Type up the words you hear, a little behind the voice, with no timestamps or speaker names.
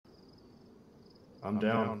I'm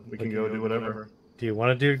down. We can go do whatever. Do you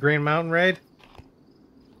want to do Green Mountain Raid?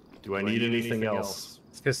 Do I need anything else? I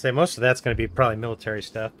was gonna say most of that's gonna be probably military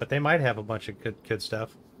stuff, but they might have a bunch of good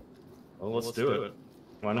stuff. Well, let's do it.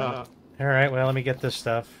 Why not? All right. Well, let me get this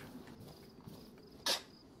stuff.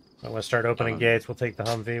 I'm gonna start opening gates. We'll take the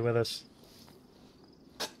Humvee with us.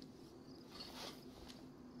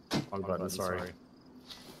 Wrong button, sorry.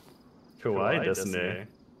 Kawaii desu ne.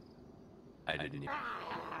 I didn't even...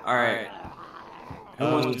 Alright. Who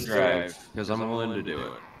wants to drive? Because I'm willing to do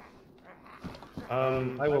it.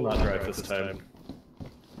 I will not drive this time.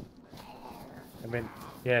 I mean,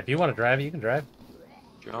 yeah, if you want to drive, you can drive.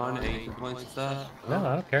 John, any complaints with that? No,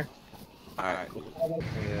 I don't care. Alright, cool.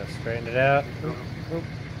 Yeah, straighten it out. Oop, oop.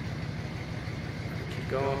 Keep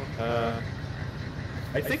going.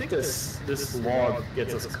 I think this log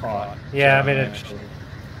gets us caught. Yeah, I mean,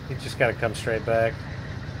 you just gotta come straight back.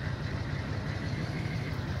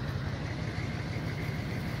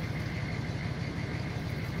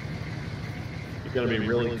 You're gonna be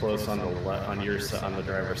really close on the on the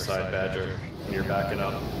driver's side, Badger, when you're backing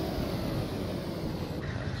up.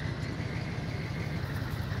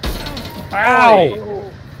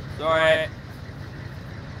 Ow! Sorry.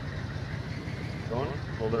 Going.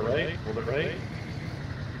 Hold it right. Hold it right.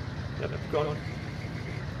 Yep. Going.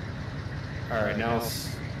 All right. Now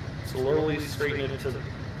slowly straighten it to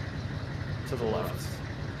the left.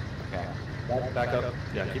 Okay. Back up.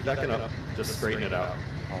 Yeah. Keep backing up. Just straighten it out.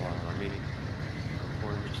 Hold on, let me...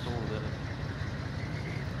 record just a little bit.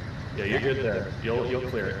 Yeah, you're good there. You'll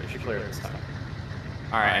clear it. You should clear it this time.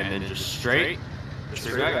 Alright, and then just straight.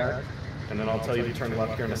 Straight back. And then I'll tell you to turn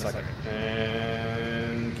left here in a second.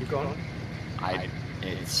 And keep going.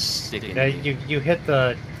 It's sticking. Yeah, you hit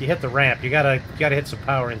the ramp. You gotta hit some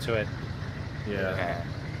power into it. Yeah. Okay.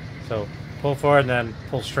 So pull forward and then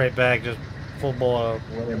pull straight back. Just full blow.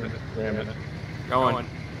 Wait a minute. Wait a minute. Going.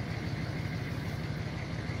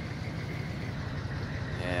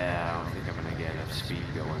 Yeah, I don't think I'm gonna get enough speed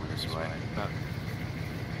going this way.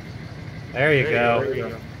 There you go. There you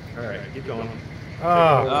go. All right, keep going.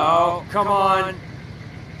 Oh. Oh, come on.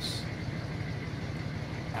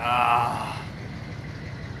 Ah.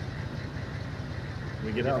 Can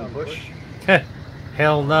we get out and push?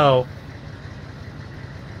 Hell no.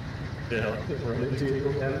 Yeah. Run into you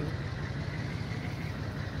again.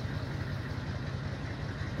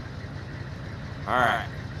 All right.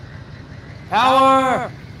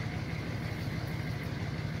 Power.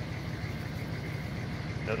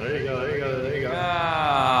 Yeah, there you go. There you go. There you go.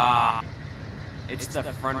 Ah. It's the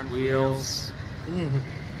front wheels. You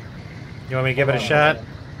want me to give it a shot?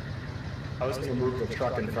 I was gonna move the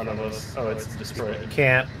truck in front of us. Oh, it's destroyed.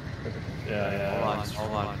 Can't. Yeah.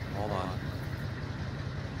 Hold on.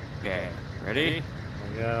 Okay, ready?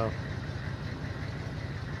 There we go.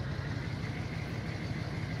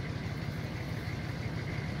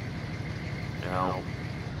 No.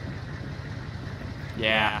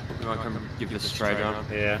 Yeah. You want to come give this a try, John?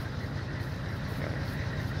 Yeah.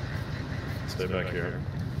 Stay back here.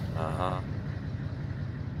 Uh-huh.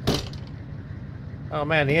 Oh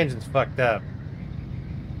man, the engine's fucked up.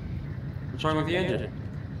 What's wrong with the engine?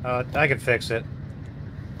 I can fix it.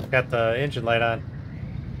 Got the engine light on.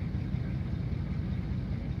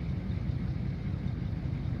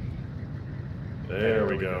 There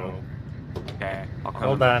we go. Okay, I'll come.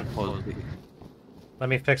 Hold on. Close the... Let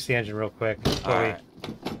me fix the engine real quick. Alright.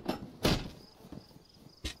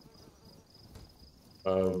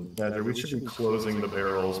 Badger, we should be closing the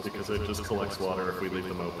barrels because it just collects water if we leave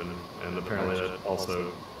them open, and apparently that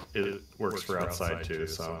also it works for outside too.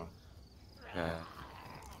 So, Yeah.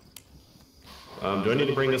 do I need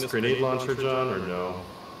to bring this grenade launcher, John, or no?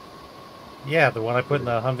 Yeah, the one I put in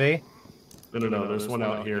the Humvee. No. There's one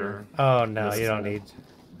out here. Oh no, you don't need.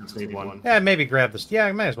 Just need one. Yeah, maybe grab this. Yeah,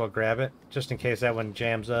 I might as well grab it just in case that one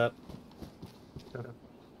jams up.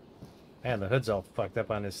 Man, the hood's all fucked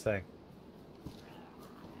up on this thing.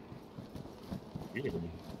 Yeah,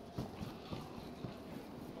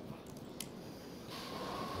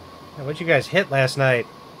 what'd you guys hit last night?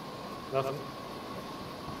 Nothing.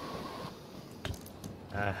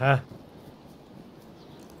 Uh-huh.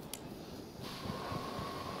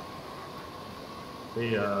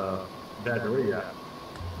 The Badger, where you at?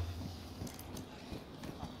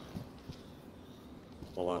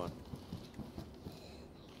 Hold on.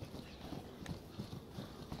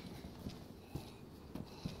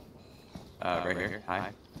 Right here.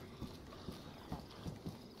 Hi.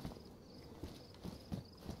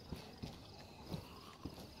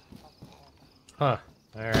 Huh.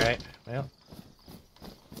 Alright. Well.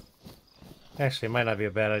 Actually, it might not be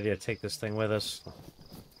a bad idea to take this thing with us.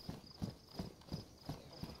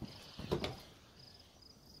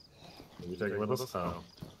 You take it with us? Oh.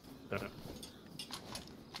 Yeah.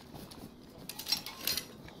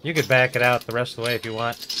 You could back it out the rest of the way if you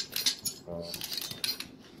want.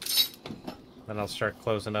 Then I'll start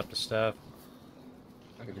closing up the stuff.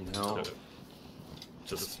 I can help.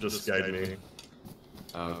 Just guide me.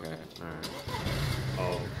 Okay, alright.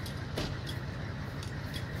 Oh.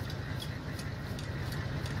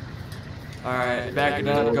 Alright, back it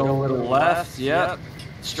up, go a little left, yep.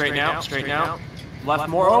 Straighten out, straighten out. Left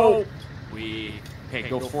more, oh! Okay,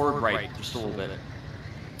 go forward right, just a little bit.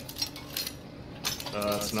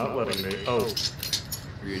 It's not letting me. Oh.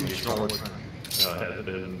 You're neutral. Headed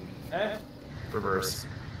in reverse.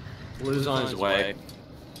 Blue's on his way.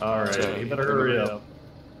 Alright, So, you better hurry up.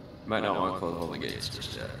 Might not want to close all the gates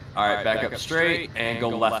just yet. Alright, back up straight and go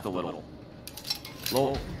left a little.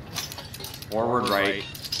 Forward right.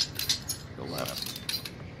 Go left.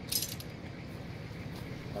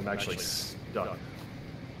 I'm actually stuck.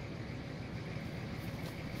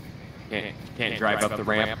 Can't drive up the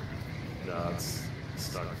ramp. No, it's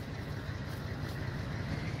stuck.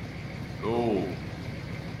 Ooh.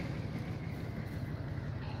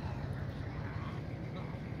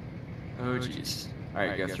 Oh jeez.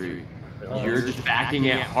 Alright, Guthrie. You're just backing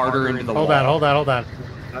it harder into the wall. Hold on.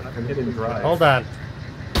 I'm hitting drive. Hold on.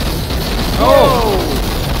 Oh!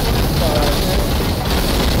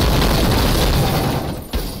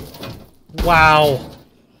 Wow.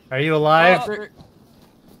 Are you alive?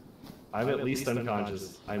 I'm at least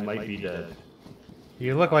unconscious. I might be dead.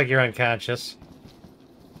 You look like you're unconscious.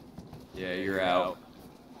 Yeah, you're out.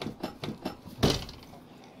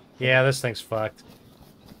 Yeah, this thing's fucked.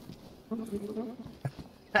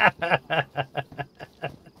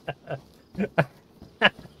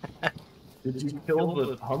 Did you kill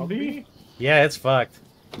the Humvee? Yeah, it's fucked.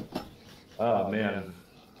 Oh man,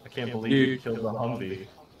 I can't believe you killed the Humvee.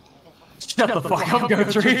 Shut the fuck up,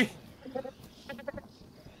 Guthrie!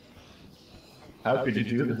 How could you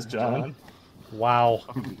do this, John? Wow.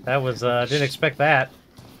 That was, didn't expect that.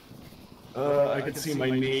 I could see my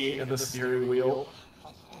knee in the steering wheel.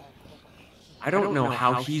 I don't know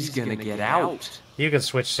how he's gonna get out. You can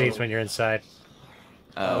switch seats when you're inside.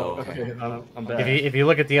 Oh, okay. Okay, I'm back. If you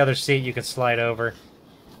look at the other seat, you can slide over.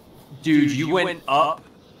 Dude, you went up.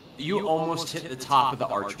 You almost hit the top of the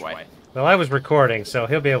archway. Well, I was recording, so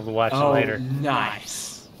he'll be able to watch it later.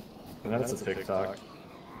 Nice. That's a TikTok.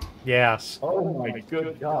 Yes. Oh my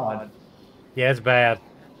good god. Yeah, it's bad.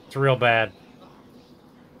 It's real bad.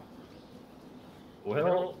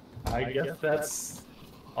 Well, I guess that's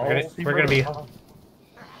all. We're gonna be...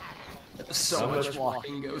 So much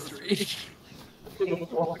walking, Guthrie.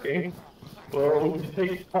 walking. Well, we can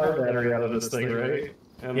take the car battery out of this thing, right?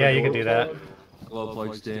 And Yeah, the you can do that. Glow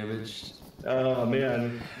plug's damaged. Oh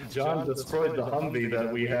man, John destroyed the Humvee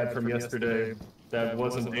that we had from yesterday. That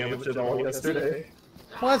wasn't damaged at all yesterday.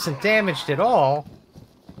 Wasn't damaged at all.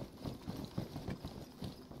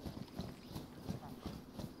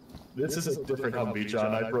 This is a different Humvee,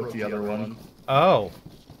 John. I broke the other one. Oh.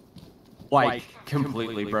 Like,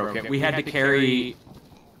 completely broke it. We had to carry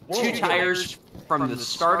 2 tires from the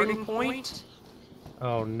starting point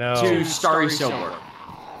Oh no. to Starry Silver.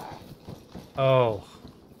 Oh.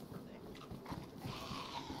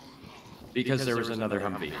 Because there was another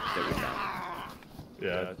Humvee that we found.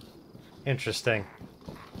 Yeah. Interesting.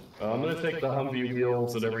 I'm gonna take the Humvee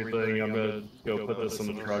wheels and everything. I'm gonna go put this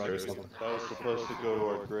in the truck or something. That was supposed to go to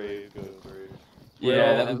our grave, Guthrie.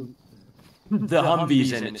 Yeah, the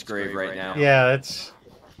Humvee's in its grave right now. Yeah, it's...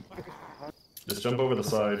 Just jump over the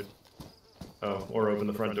side. Oh, or open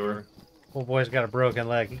the front door. Old boy's got a broken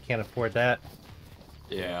leg. He can't afford that.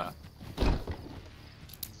 Yeah.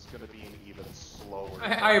 It's gonna be an even slower.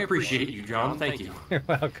 I appreciate you, John. Thank you. You're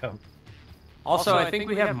welcome. Also, I think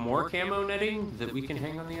we have more camo netting that we can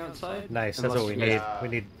hang on the outside. Nice, that's what we Unless you need. guys- We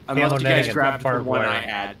need Unless camo you netting guys and grabbed the barbed one I wire.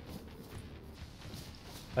 had.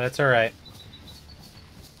 That's alright.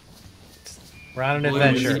 We're on an Blue, you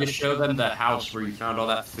adventure. need to show them the house where you found all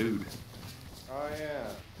that food. Oh yeah.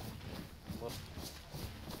 Look,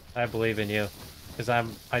 I believe in you. Because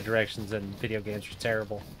my directions in video games are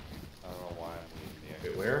terrible. I don't know why I'm eating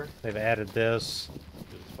Wait, the where? They've added this.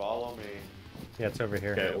 Just follow me. Yeah, it's over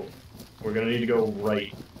here. Okay, we're gonna need to go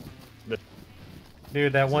right.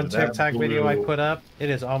 Dude, that one So that TikTok video I blue- put up, it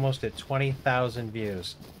is almost at 20,000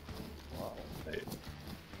 views. Wow.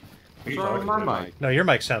 What's wrong with my mic? No, your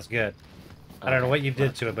mic sounds good. I don't know what you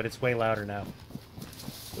did to it, but it's way louder now.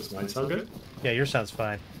 Does mine sound good? Yeah, yours sounds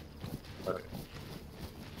fine. Okay.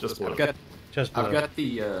 Just blue. Just I've blue. got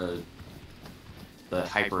the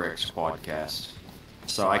HyperX Quadcast,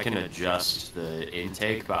 so I can adjust the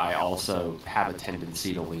intake, but I also have a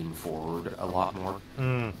tendency to lean forward a lot more.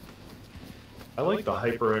 Mm. I like the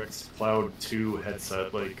HyperX Cloud 2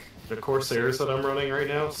 headset. Like, the Corsairs that I'm running right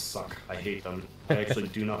now suck. I hate them. I actually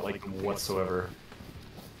do not like them whatsoever.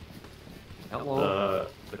 Hello.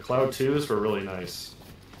 The Cloud 2s were really nice.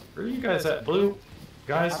 Where are you guys at, Blue?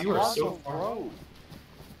 Guys, you are so far.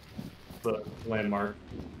 The landmark.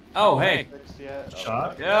 Oh, hey.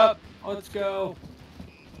 Shot? Yep. Let's go.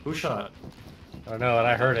 Who shot? I don't know, and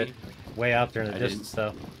I heard it way out there in the I distance,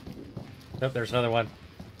 though. Nope, there's another one.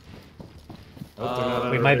 Oh, they're not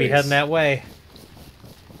at We our might be base. heading that way.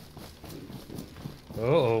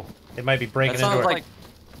 Uh-oh. It might be breaking That into sounds our... like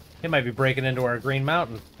It might be breaking into our green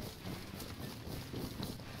mountain.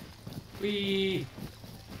 we.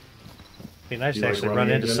 Be nice You to like actually run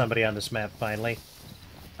running into again? somebody on this map, finally.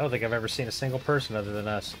 I don't think I've ever seen a single person other than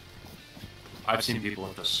us. I've seen people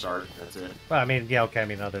at the start. That's it. Well, I mean, yeah, okay, I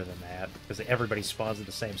mean, other than that. Because everybody spawns at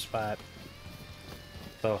the same spot.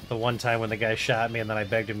 So, the one time when the guy shot me and then I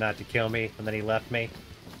begged him not to kill me, and then he left me.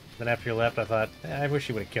 Then after he left, I thought, I wish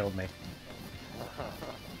he would have killed me.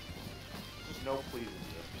 There's no pleasing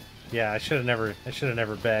you. Yeah, I should have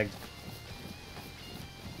never begged.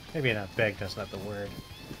 Maybe not begged, that's not the word.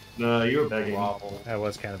 No, you were begging. Grovel. I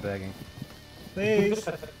was kind of begging. Please,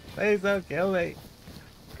 please don't kill me.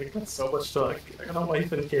 I got so much to, I got a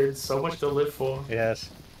wife and kids, so much to live for. Yes.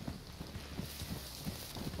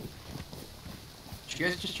 Did you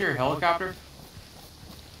guys just hear a helicopter?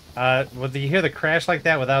 Well, do you hear the crash like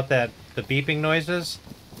that without the beeping noises?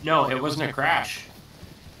 No, it wasn't a crash.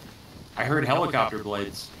 I heard helicopter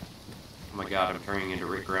blades. Oh my god, I'm turning into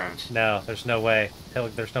Rick Grimes. No, there's no way.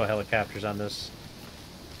 There's no helicopters on this.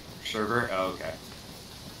 Server? Oh, okay.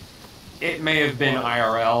 It may have been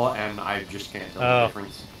IRL, and I just can't tell Oh. the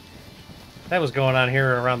difference. That was going on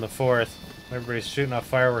here around the 4th. Everybody's shooting off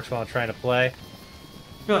fireworks while I'm trying to play.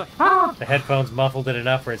 You're like, ah! The headphones muffled it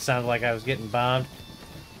enough where it sounded like I was getting bombed.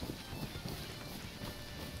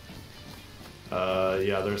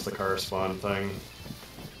 Yeah, there's the car spawn thing.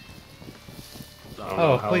 I don't know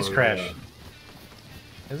Oh, how police we're crash. gonna-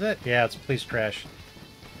 Is it? Yeah, it's a police crash.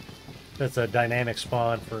 That's a dynamic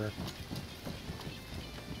spawn for...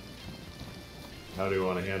 How do you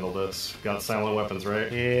want to handle this? Got silent weapons,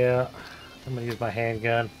 right? Yeah. I'm gonna use my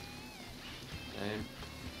handgun. Same.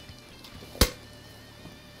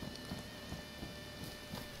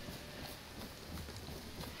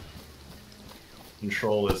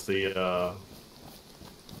 Control is the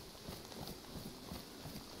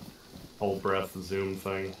hold breath zoom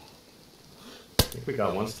thing. I think we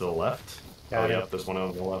got ones to the left. Got it. Yep, there's one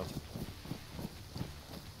on the left.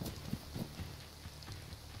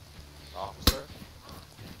 Officer.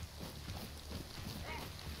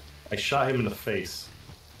 I shot him in the face.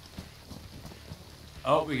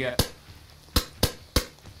 Oh, we got.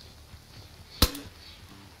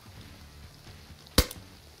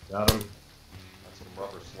 Got him. That's some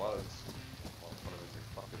rubber slugs. Well, one of them is your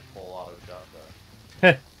fucking full auto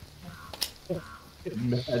shotgun.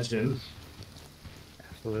 Imagine.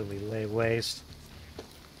 Absolutely lay waste.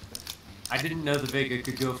 I didn't know the Vega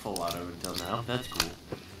could go full auto until now. That's cool.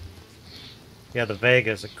 Yeah, the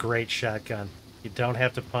Vega is a great shotgun. You don't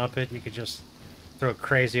have to pump it. You could just throw a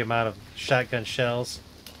crazy amount of shotgun shells.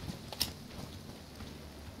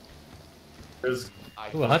 There's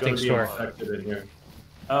Ooh, a hunting gonna be store. infected in here.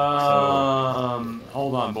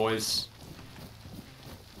 Hold on, boys.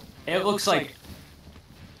 It looks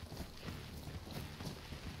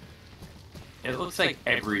like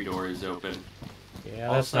every door is open.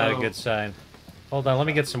 Yeah, that's not a Also- good sign. Hold on, let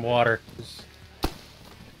me get some water.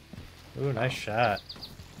 Ooh, nice shot.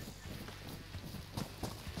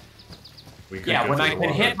 We could Yeah, get when to I the can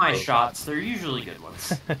water, hit my so- shots, they're usually good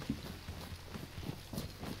ones.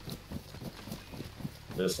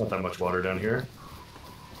 There's not that much water down here.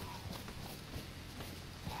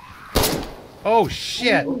 Oh,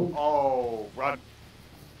 shit! Oh, run.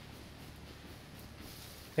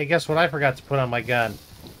 Hey, guess what I forgot to put on my gun?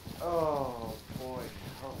 Oh, boy.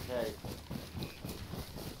 Okay.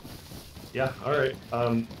 Yeah, alright.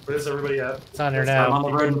 Where's everybody at? It's on there I'm on now.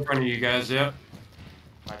 the road in front of you guys, yep.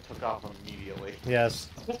 I took off immediately. Yes.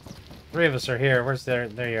 3 of us are here. Where's there?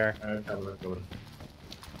 There you are. Alright, have a going.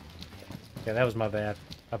 Yeah, that was my bad.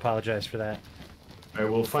 I apologize for that. Alright,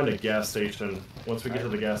 we'll find a gas station. Once we get to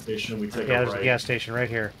the gas station, we take Yeah, a there's right. a gas station right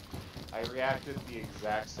here. I reacted the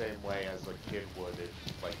exact same way as a kid would if,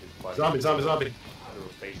 like, his buddy Zombie! threw a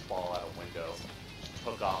baseball out a window. Just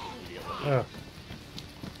took off immediately. Oh,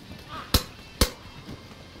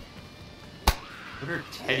 What are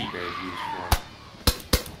teddy bears used for?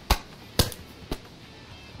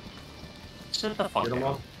 Sit the fuck Get them down.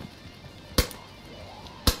 all.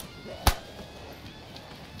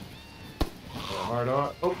 Hard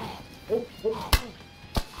on. Oh, Oh, oh.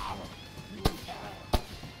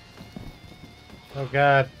 Oh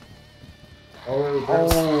god. Oh.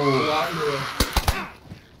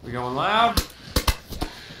 We going loud?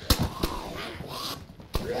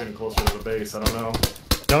 We're getting closer to the base. I don't know.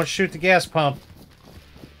 Don't shoot the gas pump.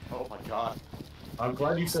 Oh my god. I'm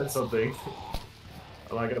glad you said something.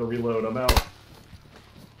 And I gotta reload. I'm out.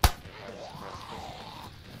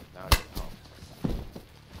 Now you're home.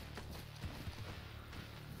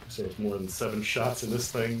 So there's more than 7 shots in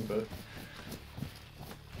this thing, but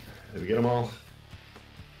did we get them all?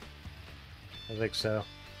 I think so.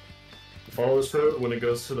 Follow this road. When it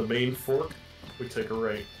goes to the main fork, we take a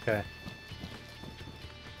right. Okay.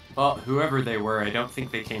 Well, whoever they were, I don't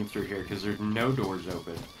think they came through here because there's no doors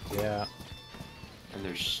open. Yeah. And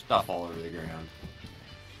there's stuff all over the ground.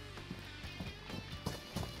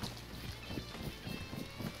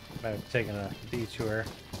 Might have taken a detour.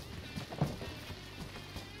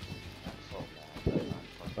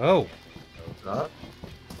 Oh! Huh?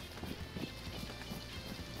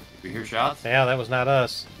 We hear shots? Yeah, that was not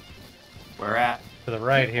us. Where at? To the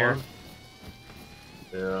right here.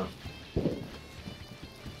 Yeah.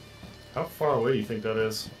 How far away do you think that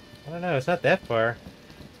is? I don't know, it's not that far.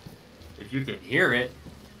 If you can hear it,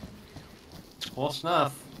 it's close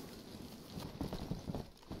enough.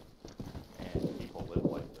 And people live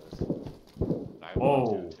like this. I Whoa.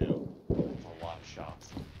 want to too. It's a lot of shots.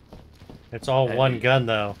 It's all Hey. one gun,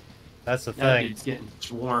 though. That's the That thing. dude's getting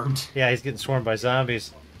swarmed. Yeah, he's getting swarmed by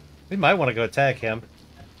zombies. We might want to go attack him.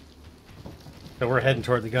 So we're heading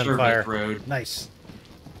toward the gunfire. Service road. Nice.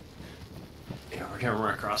 Yeah, we're gonna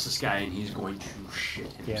run across this guy and he's going to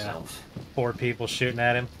shit himself. 4 people shooting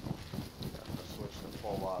at him. I'm gonna switch to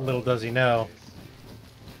full auto. Little does he know.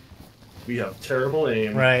 We have terrible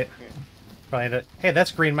aim. Right. Find it. Hey,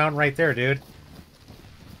 that's Green Mountain right there, dude.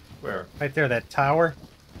 Where? Right there, that tower.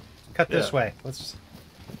 Cut this Yeah. way. Let's.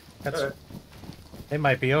 That's. Alright. They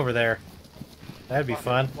might be over there. That'd be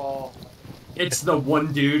fun. Fall. It's the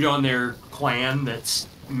one dude on their clan that's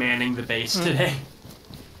manning the base today.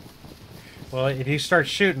 Well, if you start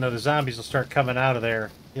shooting, though, the zombies will start coming out of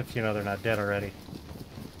there. If you know they're not dead already.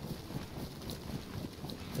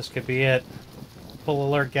 This could be it. Full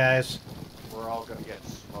alert, guys. We're all gonna get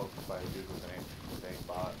smoked by a dude with an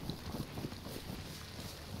aimbot.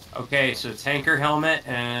 Okay, so tanker helmet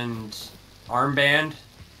and armband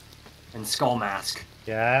and skull mask.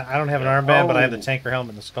 Yeah, I don't have an armband, but I have the Oh. tanker helmet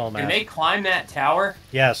and the skull mask. Can they climb that tower?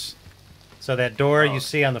 Yes. So that door Oh. you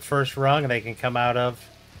see on the first rung, they can come out of.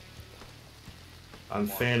 I'm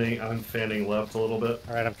fanning left a little bit.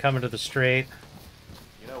 All right, I'm coming to the straight.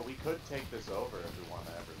 You know, we could take this over if we want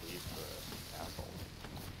to ever leave the castle.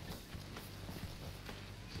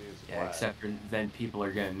 See his Yeah, flag. except for then people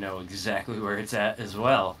are gonna know exactly where it's at as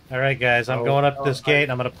well. All right, guys, I'm Oh, going up oh, this gate,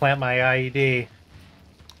 and I'm going to plant my IED.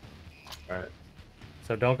 Alright.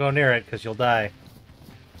 So don't go near it, because you'll die.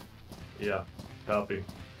 Yeah. Copy.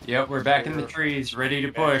 Yep, we're back in the trees, ready to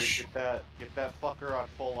Get that- push. Get that fucker on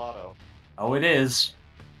full auto. Oh, it is.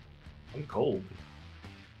 I'm cold.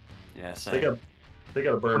 Yes, They got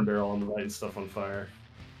a burn barrel on the right and stuff on fire.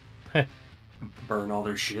 burn all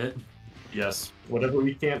their shit. Yes. Whatever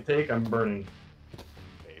we can't take, I'm burning.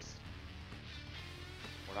 Base.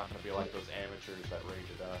 We're not gonna be like those amateurs that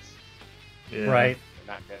raided us. Yeah. Right.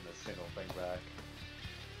 We're not getting a single thing back.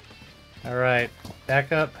 All right.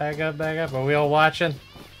 Back up, back up, back up. Are we all watching?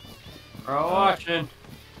 We're all watching.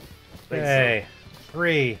 Think so. Okay.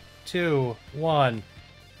 3, 2, 1.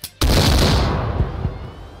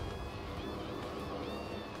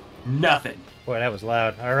 Nothing. Boy, that was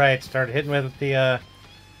loud. All right, start hitting with the,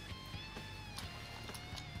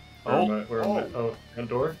 Where am I? Oh, front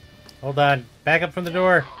door? Hold on. Back up from the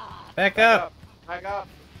door. Back up. Back up!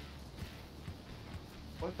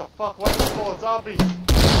 What the fuck? Why is it full of zombies?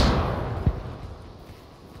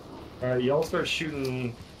 Alright, y'all start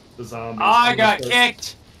shooting the zombies. I I'm got gonna start-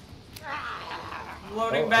 kicked.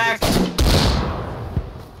 Loading Oh, I back.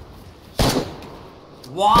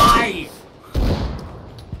 Why?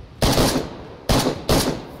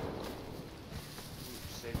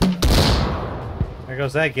 There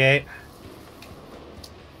goes that gate.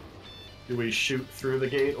 Do we shoot through the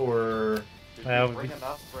gate or... Did Well, you bring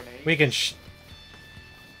enough grenades? We can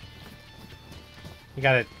You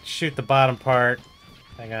gotta shoot the bottom part.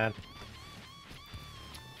 Hang on.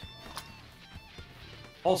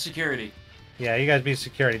 Full security. Yeah, you guys be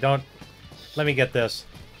security. Don't... Let me get this.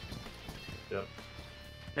 Yep.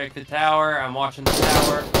 Check the tower. I'm watching the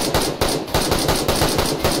tower.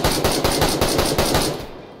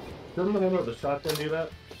 Doesn't anyone with the shotgun do that?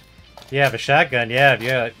 You have a shotgun, yeah. Do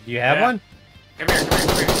you have Yeah. one? Come here, come here,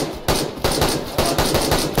 come here.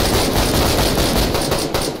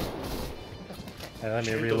 Let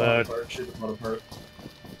me Shoot the reload. bottom part, shoot the bottom part.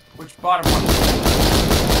 Which bottom one?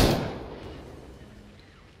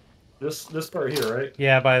 This part here, right?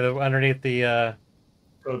 Yeah, by the underneath the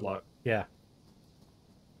Code lock. yeah.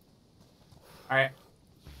 All right.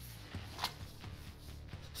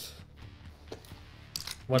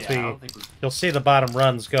 Once Yeah, I don't think we... you'll see the bottom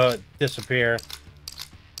runs go disappear.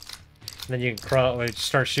 Then you can crawl.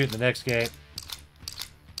 Start shooting the next gate.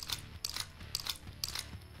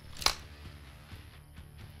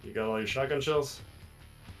 You got all your shotgun shells?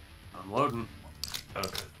 I'm loading.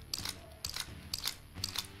 Okay.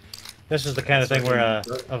 This is the kind of So thing where I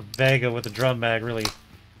a Vega with a drum mag really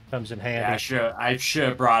comes in handy. Yeah, I should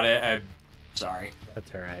have brought it. I'm sorry.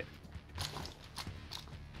 That's all right.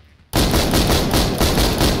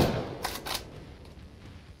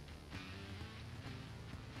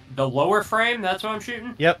 The lower frame, that's what I'm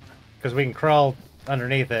shooting? Yep, because we can crawl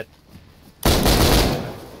underneath it.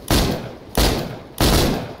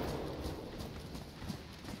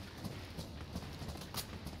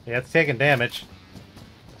 Yeah, it's taking damage.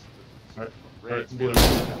 Red, Blue.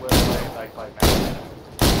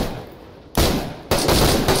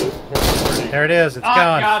 There it is. It's Ah,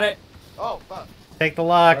 gone. got it. Oh, fuck. Take the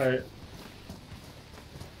lock. Alright.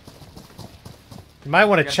 You might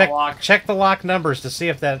want to Get the check lock. check the lock numbers to see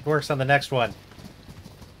if that works on the next one.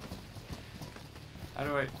 How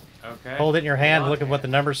do I... Okay. Hold it in your hand. Hang on. Look at what the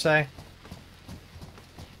numbers say.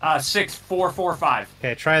 6445.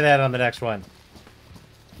 Okay, try that on the next one.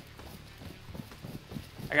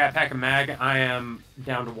 I got a pack of mag. I am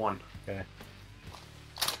down to 1. Okay.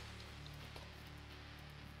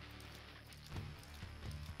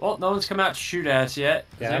 Well, no one's come out to shoot at us yet.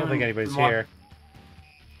 Yeah, I don't think anybody's anyone- here.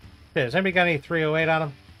 Yeah, has anybody got any 308 on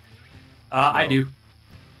them? I do.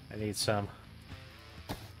 I need some.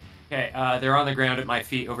 Okay, they're on the ground at my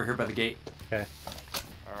feet over here by the gate. Okay.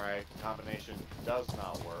 Alright, combination does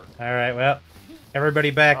not work. All right. Well, everybody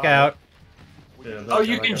back Oh. out. Yeah, that's Oh,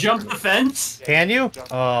 you how I can got jump it. the fence? Can you? Jump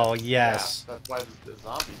Oh, it. yes. Yeah, that's why the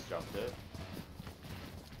zombies jumped it.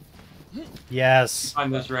 Yes.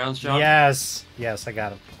 Find those rounds, John? Yes. Yes, I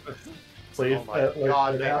got him. Played, Oh my like,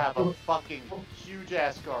 god, an they have a apple. fucking huge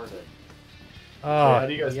ass garden. Oh, how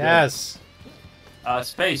do you guys do it? yes.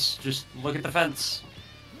 Space. Just look at the fence.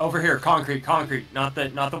 Over here, concrete, not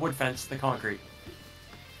the wood fence, the concrete.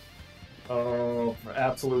 Oh,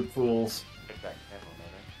 absolute fools. Take that camera,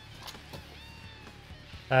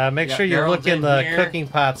 man. Make Yeah, sure you Daryl's look in in the here. cooking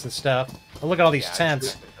pots and stuff. Oh, look at all these Yeah, I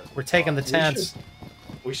tents. should, because We're taking the We tents.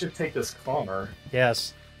 We should take this car.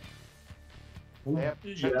 Yes. They have,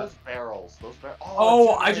 check Yeah. those barrels. Those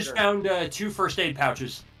Oh, a I just generator. found 2 first aid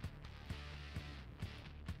pouches.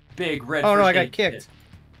 Big red Oh no, first I got aid kicked. kit.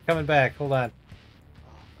 Coming back. Hold on.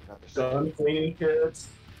 Oh, I forgot there's so Gun cleaning kits.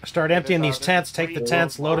 Start Yeah, emptying there's these tents. Take the three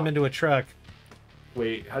tents. Load them more. into a truck.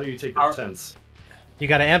 Wait, how do you take the Our- tents? You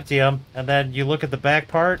got to empty them, and then you look at the back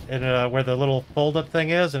part and where the little fold-up thing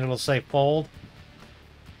is, and it'll say fold.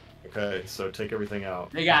 Okay, so take everything out.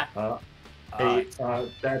 They got Hey,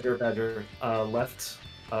 Badger, left,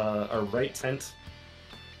 or right tent,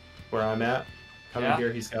 where I'm at. Coming Yeah.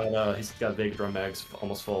 here, he's got Vega drum mags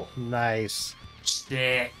almost full. Nice.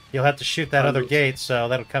 stick. You'll have to shoot that other Tons. gate, so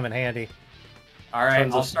that'll come in handy. All right,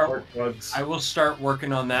 Tons I'll of start. spark plugs. I will start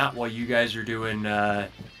working on that while you guys are doing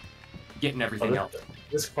getting everything Oh, out.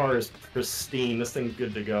 This car is pristine. This thing's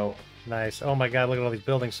good to go. Nice. Oh my god, look at all these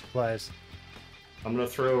building supplies. I'm gonna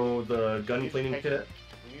throw the gun cleaning kit.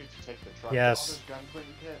 We need to take the truck. Yes. Oh, there's gun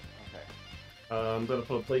cleaning kit? Okay. I'm gonna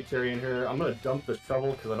put a plate carrier in here. I'm gonna dump the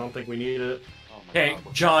shovel because I don't think we need it. Oh my Okay, god,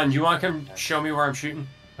 we're- John, you want to come show me where I'm shooting?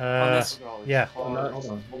 On this? Look at all these yeah. Hold on, cars.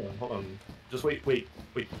 hold on. Just wait.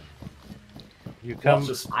 You Well, come.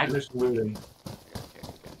 just I- finish looting. Okay.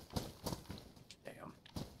 Damn.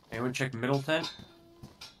 Anyone check middle tent?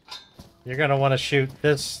 You're gonna want to shoot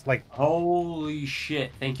this. Like, Holy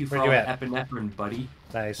shit! Thank you for Where all you the at? epinephrine, buddy.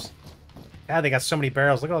 nice. God, they got so many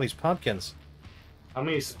barrels. Look at all these pumpkins. How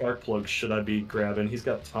many spark plugs should I be grabbing? He's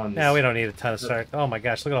got tons. No, we don't need a ton of start. Oh my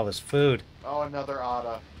gosh, look at all this food. Oh, another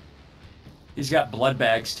auto. He's got blood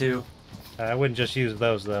bags too. I wouldn't just use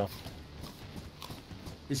those though.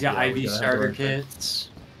 He's got Yeah, we IV gotta have starter everything. kits.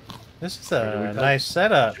 This is Okay, we a got- nice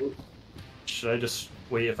setup. Should I just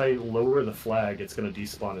wait? If I lower the flag, it's gonna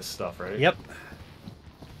despawn his stuff, right? Yep.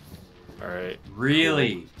 All right.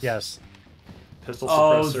 Really? Yes. Pistol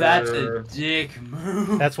Oh, suppressor. that's a dick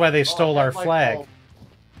move. That's why they Oh, stole I our got my flag. gold.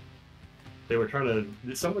 They were trying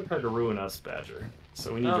to. Someone tried to ruin us, Badger.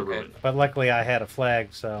 So we need to Okay. ruin them. But luckily I had a flag,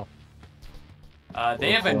 so.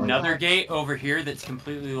 They have Oh, boy. another gate over here that's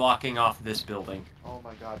completely locking off this building. Oh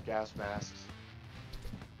my god, gas masks.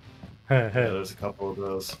 Yeah, there's a couple of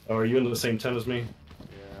those. Oh, are you in the same tent as me?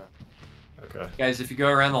 Okay. Guys, if you go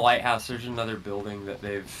around the lighthouse, there's another building that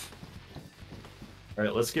they've...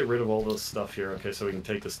 Alright, let's get rid of all this stuff here, okay, so we can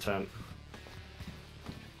take this tent.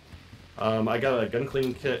 I got a gun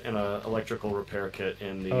cleaning kit and a electrical repair kit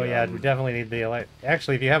in the... Oh yeah, we definitely need the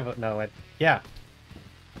Actually, if you have... Yeah.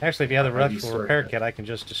 Actually, if you have the electrical repair kit, I can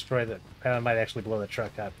just destroy the... I might actually blow the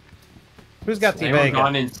truck up. Who's got the Anyone Vega?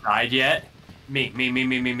 gone inside yet? Me.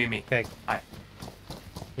 Okay. Hi.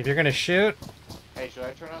 If you're gonna shoot, Hey, should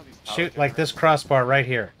I turn on these? power shoot like this generators? crossbar right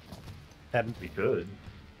here. That... We could.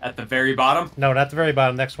 At the very bottom? No, not the very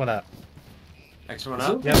bottom. Next one up. Next one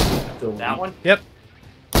up? Yep. That one? Yep.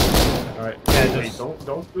 Alright, Yeah, hey, just-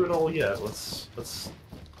 don't do it all yet. Let's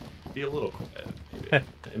be a little quiet. Maybe.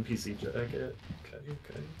 NPC jacket.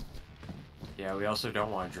 Okay. Yeah, we also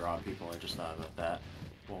don't want to draw people. I just thought about that.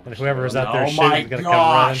 Well, And whoever is out there oh shooting my is gonna come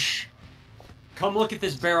running. gosh! Come look at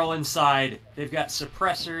this barrel inside. They've got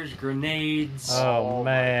suppressors, grenades, Oh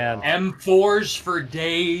man. M4s for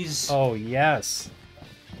days. Oh yes.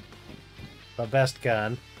 The best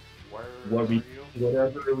gun. Where What are you?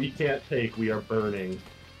 whatever we can't take, we are burning.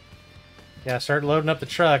 Yeah, start loading up the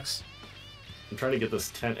trucks I'm trying to get this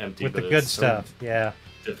tent empty, with the but good it's so stuff. Yeah.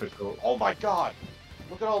 difficult. Oh my god!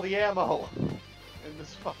 Look at all the ammo in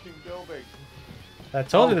this fucking building. I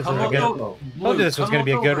told you this come was a on, good. go. Oh, Told you this was Come gonna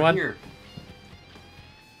be a look good over one. here.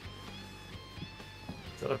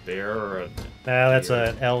 is that a bear or a... Nah, that's deer?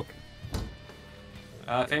 an elk.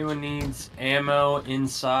 If anyone needs ammo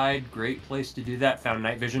inside, great place to do that. Found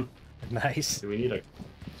night vision. Nice. Do we need a...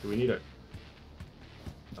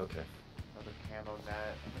 Okay. Another camo net.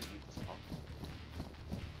 I'm gonna eat this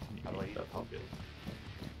pumpkin. I will eat That pumpkin.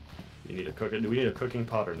 You need a cooking... Do we need a cooking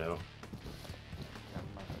pot or no?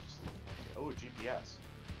 Oh, GPS.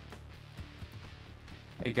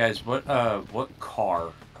 Hey guys, what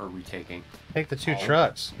car are we taking? Take the two Oh.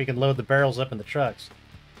 trucks. We can load the barrels up in the trucks,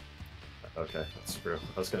 Okay, that's true.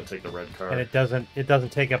 I was gonna take the red car. and it doesn't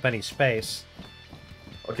take up any space.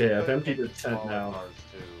 Okay, I've Could emptied the take tent smaller now. cars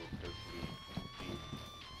too, 'cause we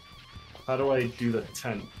How do I do the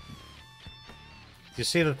tent? You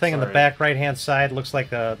see the thing in the Sorry. back right-hand side? Looks like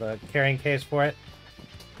the carrying case for it.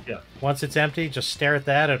 Yeah. Once it's empty, just stare at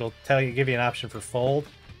that. It'll give you an option for fold,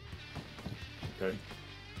 Okay.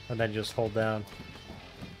 and then just hold down.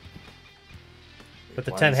 But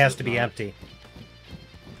the Why tent is has it to be not- empty.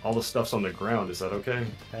 All the stuff's on the ground. Is that okay?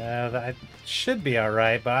 That should be all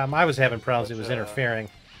right, but I was having problems. It was interfering.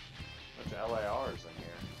 bunch of LARs in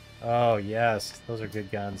here. Oh yes, those are good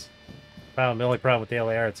guns. The only problem with the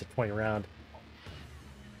LAR, it's a 20 round.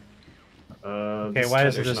 Okay, this why tent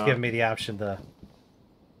doesn't is this not- give me the option to?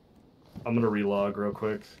 I'm gonna relog real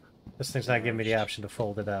quick. This thing's not giving me the option to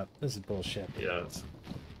fold it up. This is bullshit. Yeah,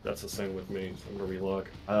 that's the same with me. So I'm gonna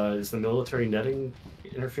relog. Is the military netting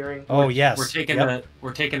interfering? Oh yes. We're taking Yep.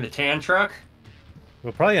 we're taking the tan truck.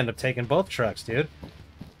 We'll probably end up taking both trucks, dude. You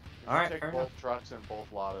Alright, can take fair both trucks and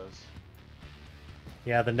both ladas.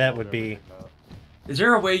 Yeah, the net would Load be. everything up. Is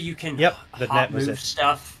there a way you can Yep, the hot net was move it.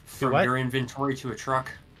 stuff from what? your inventory to a truck?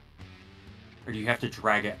 Or do you have to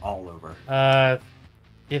drag it all over?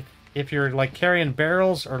 If you're like carrying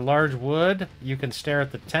barrels or large wood, you can stare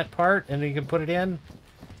at the tent part and you can put it in.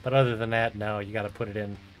 But other than that, no, you got to put it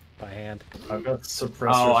in by hand. I've got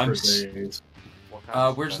suppressors Oh, I'm for s- days. What kind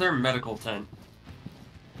of Where's stuff? their medical tent?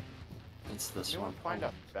 It's this You one. don't find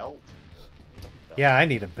a belt? Yeah, I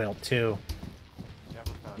need a belt too. Never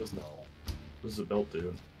found a belt. What does the belt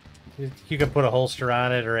do? You can put a holster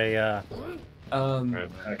on it or a.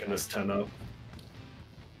 Alright, packing this tent up.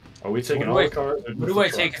 Are we taking What all do I- the cars? or What just do the I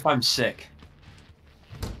take truck? if I'm sick?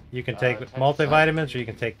 You can take Tetra multivitamins or you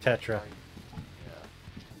can take Tetra. Yeah.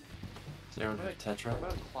 Is there a I'm tetra?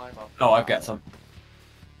 gonna climb up. Oh, I've got some.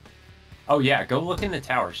 Oh yeah, go look in the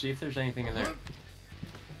tower. See if there's anything in there.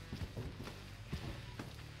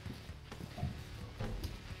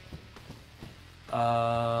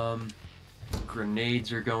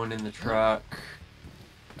 Grenades are going in the truck.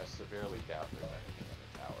 I severely doubt there's anything in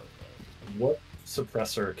the tower, but What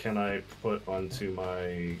suppressor can I put onto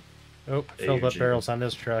my... Oh, filled up AUG. barrels on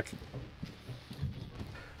this truck.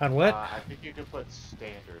 On what? I think you could put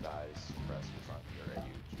standardized suppressors on your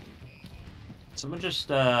AUG. Someone just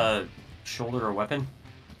shoulder a weapon.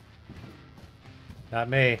 Not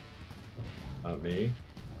me. Not me.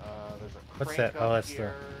 There's a What's crank that? Oh, up that's the-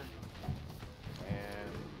 here, and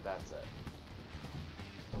that's it.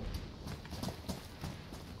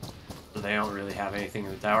 So they don't really have anything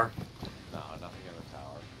in the tower. No, nothing in the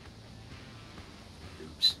tower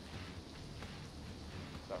Oops.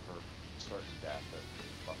 except for certain death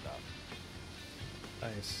that fucked up.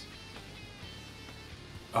 Nice.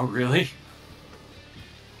 Oh really?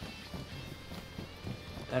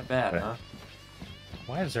 That bad, Okay. huh?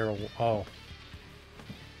 Why is there a... Oh.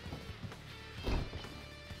 I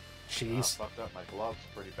Jeez. fucked up my gloves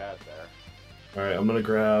pretty bad there. All right, I'm gonna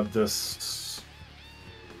grab this.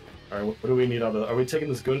 All right, what do we need out of? Are we taking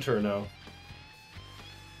this Gunter or no?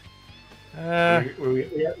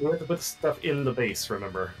 We have to put stuff in the base,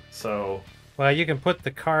 remember? So. Well, you can put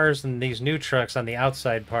the cars and these new trucks on the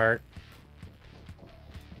outside part.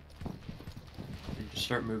 You just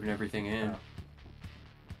start moving everything in.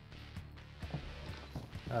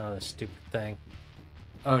 Oh, this stupid thing.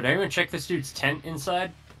 Oh, did anyone check this dude's tent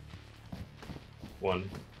inside? One.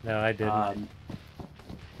 No, I didn't. I'm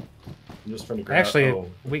just trying to grab. Actually, Oh.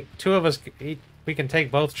 two of us, we can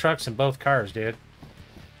take both trucks and both cars, dude.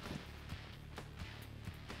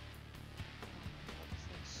 This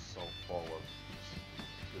thing's so full of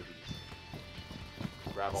goodies.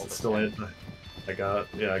 Grab all Is it the still in? tent. I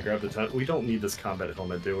grabbed the tent. We don't need this combat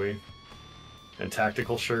helmet, do we? And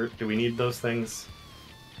tactical shirt. Do we need those things?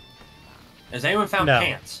 Has anyone found No.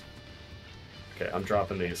 pants? Okay, I'm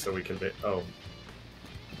dropping these so we can. Oh.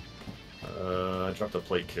 I dropped a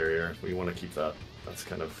plate carrier. We want to keep that. That's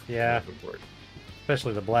kind of important.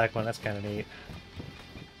 Especially the black one. That's kind of neat.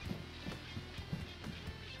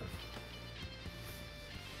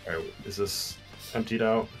 All right, is this emptied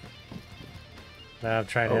out? No, I'm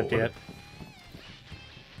trying to empty it.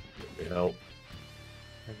 Let me help.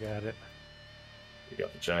 I got it. You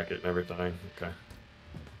got the jacket and everything. Okay.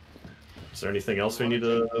 Is there anything else we need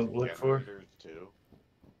to look for? Generators, too.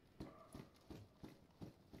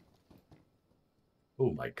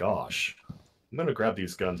 Oh my gosh. I'm gonna grab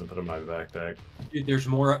these guns and put them in my backpack. Dude, there's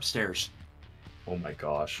more upstairs. Oh my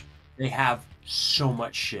gosh. They have so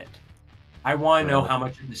much shit. I want to know how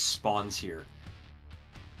much of this spawns here.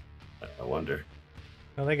 I wonder.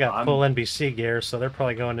 Well, they got full NBC gear, so they're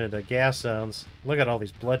probably going into gas zones. Look at all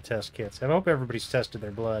these blood test kits. I hope everybody's tested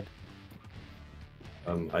their blood.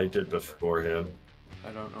 I did before him. I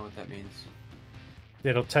don't know what that means.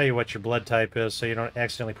 It'll tell you what your blood type is, so you don't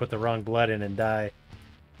accidentally put the wrong blood in and die.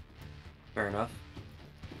 Fair enough.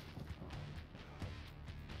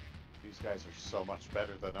 These guys are so much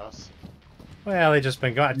better than us. Well, they just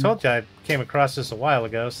been gone. I told you I came across this a while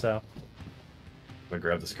ago, so... I'm gonna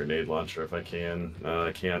grab this grenade launcher if I can.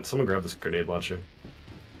 I can't. Someone grab this grenade launcher.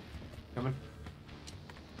 Coming.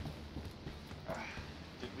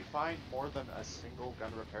 Did we find more than a single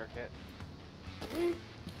gun repair kit?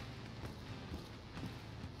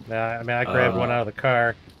 Nah, I mean, I grabbed one out of the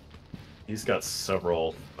car. He's got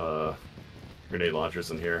several grenade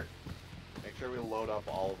launchers in here. Make sure we load up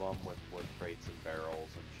all of them with wood crates and barrels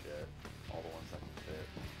and shit. All the ones that can fit.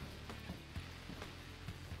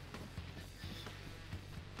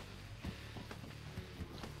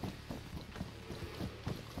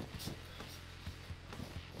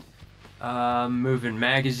 Moving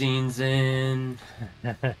magazines in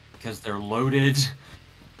because they're loaded.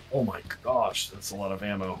 Oh my gosh, that's a lot of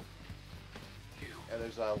ammo. Yeah,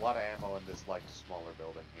 there's a lot of ammo in this like smaller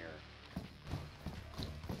building here.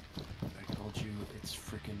 I told you, it's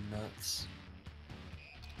freaking nuts.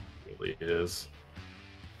 It really is.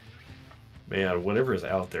 Man, whatever is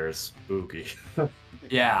out there is spooky.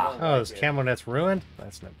 Yeah. Oh, this camo net's ruined?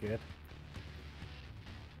 That's not good.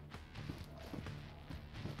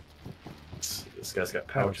 This guy's got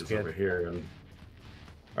pouches good. over here. And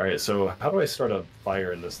all right, so how do I start a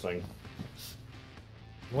fire in this thing?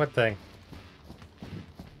 What thing?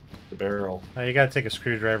 The barrel. Oh, you gotta take a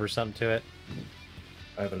screwdriver or something to it.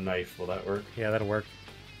 I have a knife. Will that work? Yeah, that'll work.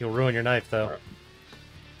 You'll ruin your knife, though.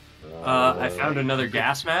 I found another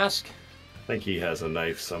gas mask. I think he has a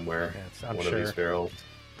knife somewhere. Yeah, I'm one sure. of these barrels.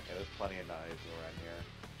 Yeah, there's plenty of knives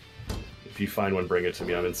around here. If you find one, bring it to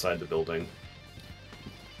me. I'm inside the building.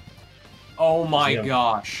 Oh my Yeah.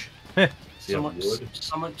 gosh. Does he have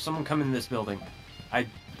Someone come in this building.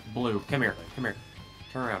 Bliw, come here.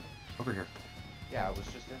 Turn around. Over here. Yeah, I was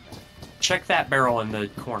just in there. Check that barrel in the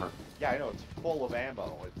corner. Yeah, I know, it's full of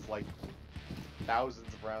ammo. It's like thousands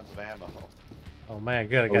of rounds of ammo. Oh man,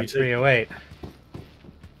 good. I Oh, got you take- 308.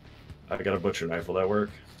 I got a butcher knife. Will that work?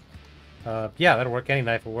 Yeah, that'll work. Any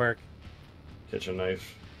knife will work. Kitchen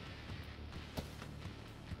knife.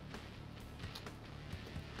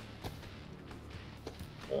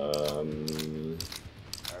 Alright,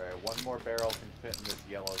 one more barrel can fit in this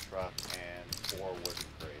yellow truck and 4 wooden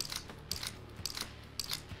crates.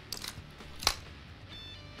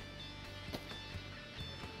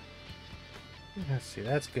 Let's see,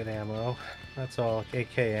 that's good ammo. That's all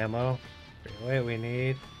AK ammo. 308 we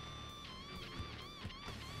need.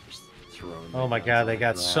 Just throwing Oh my guns god, on they the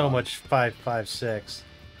got so ground. much 5.56.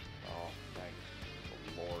 Oh,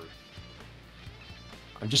 thank the Lord.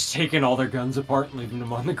 I'm just taking all their guns apart and leaving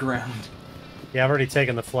them on the ground. Yeah, I've already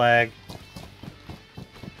taken the flag.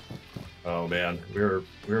 Oh man,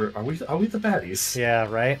 are we the baddies? Yeah,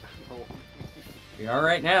 right? We are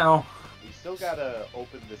right now. We still gotta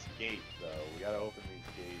open this gate, though. We gotta open these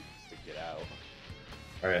gates to get out.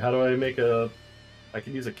 Alright, how do I make a... I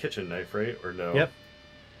can use a kitchen knife, right? Or no? Yep.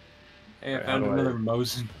 Hey, I Alright, found how do another I-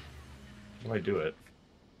 Mosin. How do I do it?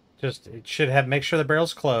 Just, it should have, make sure the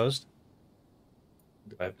barrel's closed.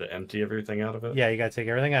 Do I have to empty everything out of it? Yeah, you gotta take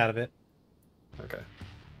everything out of it. Okay.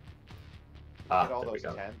 Get all there we those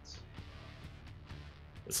go. tents.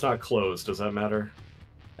 It's not closed, does that matter?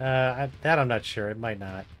 That I'm not sure. It might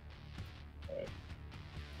not.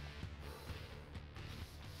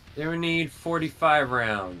 They would need 45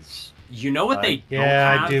 rounds. You know what they don't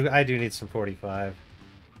Yeah, have? I do need some 45.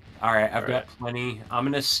 All right, I've All got right. plenty. I'm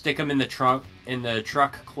gonna stick them in the trunk,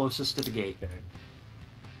 truck closest to the gate. Yeah,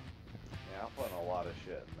 I'm putting a lot of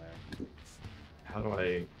shit in there. How do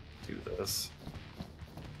I do this?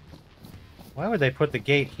 Why would they put the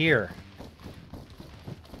gate here?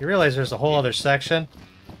 You realize there's a whole other section?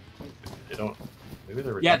 They don't... Maybe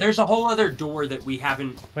they're... Yeah, there's a whole other door that we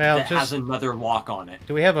haven't. Well, that just- has another lock on it.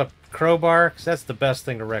 Do we have a crowbar? Because that's the best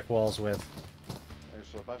thing to wreck walls with. There's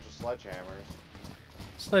a bunch of sledgehammers.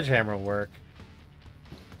 Sledgehammer will work.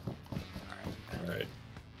 Alright.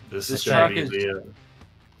 This This is gonna truck be is- the...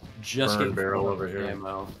 Just Burn get barrel full over of here.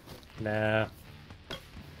 Ammo. Nah.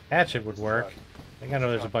 Hatchet would work. Truck- I think I know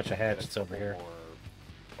there's a truck bunch of needs hatchets over here. more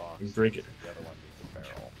boxes. Drink it. The other one needs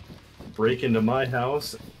a barrel. Break into my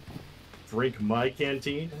house, drink my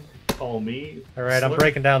canteen, call me... Alright, I'm slur.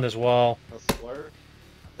 breaking down this wall. A slur?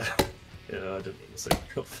 Yeah, I didn't mean to say the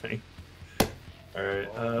real thing.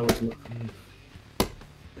 Alright, where's my...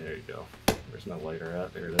 There you go. Where's my lighter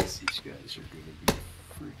at? There it is. These guys are gonna be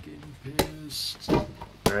freaking pissed.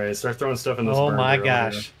 Alright, start throwing stuff in this Oh burn my barrel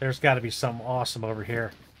over gosh. There's got to be something awesome over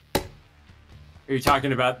here. Are you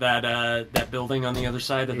talking about that that building on the other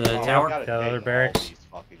side of the Oh, I tower? gotta The other take all barracks? these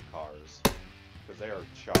fucking cars. Because they are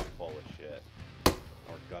chock full of shit.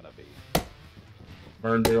 Or gonna be. there.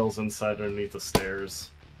 Burn barrels inside underneath the stairs.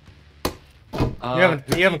 You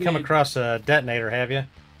haven't come across a detonator, have you?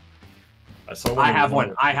 I saw one. I in have the one.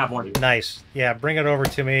 water. I have one. Nice. Yeah, bring it over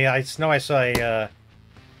to me. I know I saw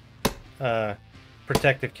a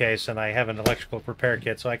protective case, and I have an electrical repair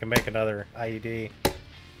kit, so I can make another IED.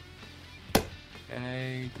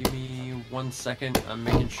 Okay, give me 1 second. I'm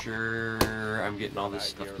making sure I'm getting all this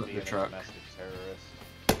stuff You're put in being the a truck. domestic terrorist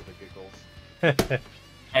for the giggles.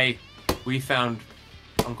 Hey, we found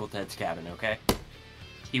Uncle Ted's cabin, okay?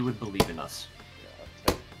 He would believe in us.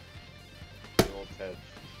 Yeah, Ted. Good old Ted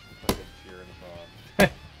fucking cheering us on.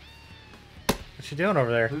 What you doing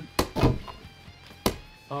over there?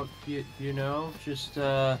 Oh, you know, just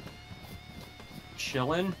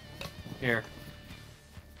chilling. Here.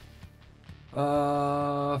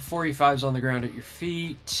 45's on the ground at your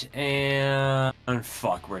feet, and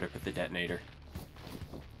fuck, where'd I put the detonator?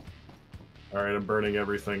 Alright, I'm burning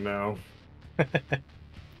everything now. I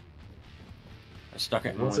stuck it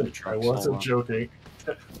I in one of the wasn't, trucks. wasn't joking.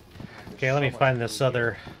 Okay, let me find this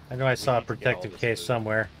other... I know I saw a protective case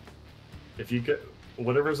somewhere. If you get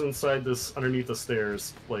whatever's inside this, underneath the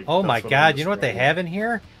stairs, like... Oh that's my what I'm god, you know what they describing. have in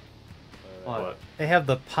here? What? They have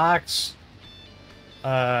the Pox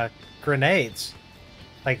grenades.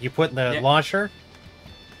 Like you put in the Yeah. launcher?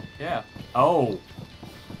 Yeah. Oh.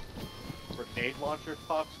 Grenade launcher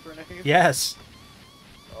pops grenades? Yes.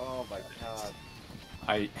 Oh my god.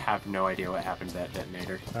 I have no idea what happened to that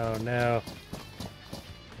detonator. Oh no.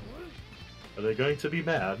 Are they going to be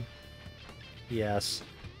mad? Yes.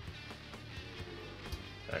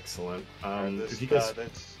 Excellent. This, If you guys...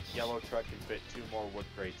 this yellow truck can fit 2 more wood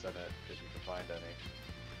crates in it, if you can find any.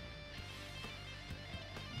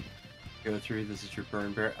 Go through, this is your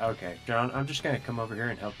burn bear. Okay, John, I'm just gonna come over here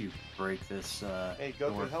and help you break this, Hey,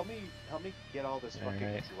 Goku, door. help me get all this fucking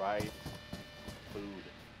Alright. dried food.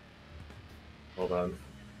 Hold on.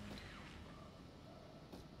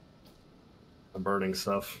 I'm burning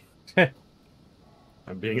stuff.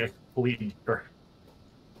 I'm being a complete jerk.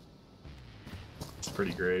 It's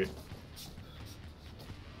pretty great.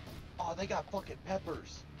 Oh, they got fucking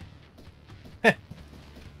peppers.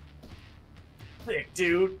 Thick,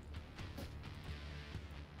 dude.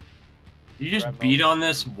 You just Grab beat those. on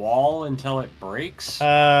this wall until it breaks?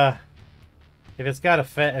 If it's got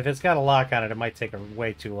a lock on it, it might take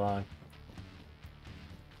way too long.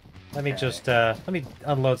 Let me Okay. just let me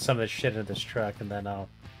unload some of this shit into this truck, and then I'll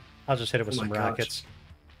just hit it with Oh some my gosh. rockets.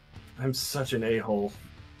 I'm such an a-hole.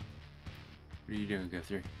 What are you doing, Go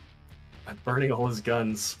through? I'm burning all his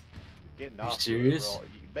guns. Getting You off to it, serious? bro.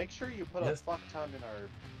 Make sure you put Yes. a fuck ton in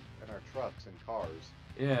our trucks and cars.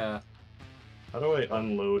 Yeah. How do I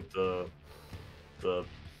unload the...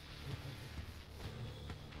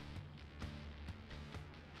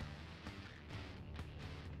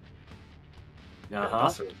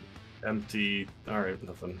 Uh-huh. Empty... Alright,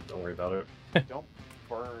 nothing. Don't worry about it. Don't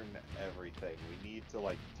burn everything. We need to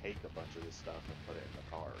like take a bunch of this stuff and put it in the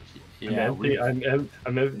cars.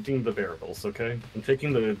 I'm emptying the barrels, okay? I'm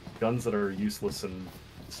taking the guns that are useless and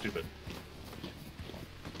stupid.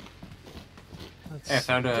 Hey, I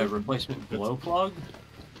found a replacement glow plug.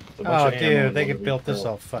 Oh, dude, they get built this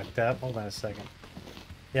all fucked up. Hold on a second.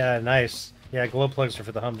 Yeah, nice. Yeah, glow plugs are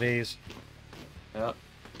for the Humvees. Yep.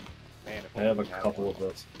 Man, if I have a only we had couple one. of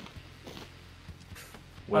those.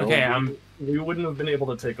 Well, Okay, we wouldn't have been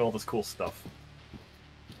able to take all this cool stuff.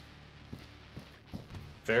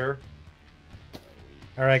 Fair?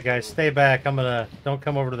 All right, guys, stay back. Don't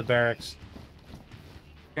come over to the barracks.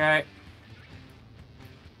 Okay.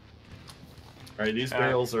 Alright, these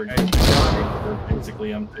barrels are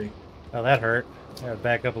basically empty. Oh, that hurt. Yeah,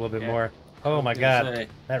 back up a little bit more. Oh my god,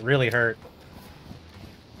 that really hurt.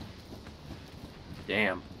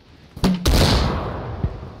 Damn.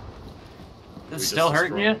 This still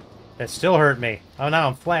hurting you? It still hurt me. Oh, now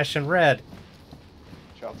I'm flashing red.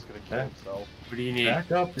 Chuck's gonna kill himself. What do you need?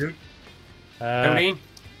 Back up, dude. Tony?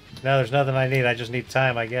 No, there's nothing I need. I just need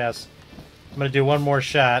time, I guess. I'm gonna do one more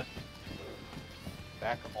shot.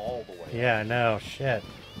 Back all the way. Yeah, I know. Shit.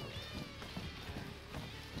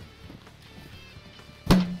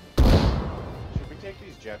 Should we take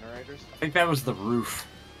these generators? I think that was the roof.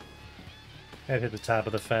 I hit the top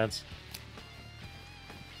of the fence.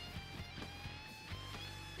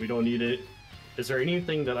 We don't need it. Is there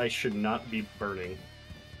anything that I should not be burning?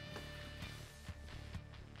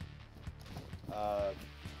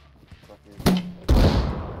 Fucking...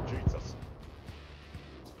 Jesus.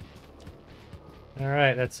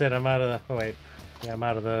 Alright, that's it. I'm out of the... Oh, wait. Yeah, I'm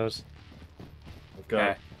out of those. I've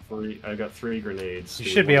got three. I've got 3 grenades. You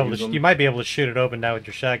should be able to... You might be able to shoot it open now with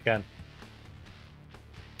your shotgun.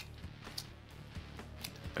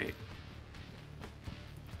 Wait.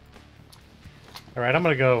 Alright, I'm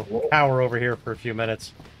gonna go power over here for a few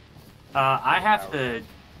minutes. I have to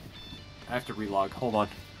relog. Hold on.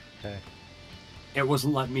 Okay. It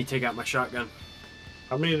wasn't letting me take out my shotgun.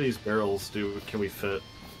 How many of these barrels can we fit?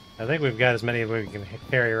 I think we've got as many as we can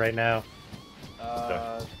carry right now.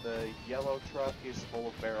 The yellow truck is full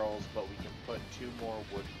of barrels, but we can put 2 more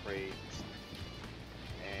wood crates.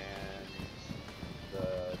 And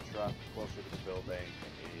the truck closer to the building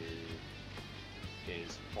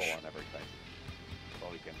is full on everything. So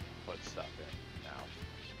we can put stuff in now.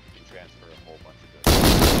 We can transfer a whole bunch of goods.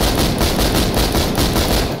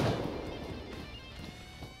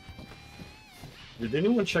 Did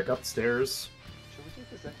anyone check upstairs? Should we take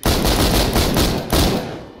this empty?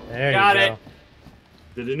 There Got you it. go.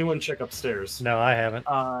 Did anyone check upstairs? No, I haven't.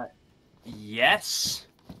 Yes.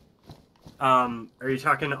 Are you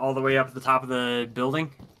talking all the way up at the top of the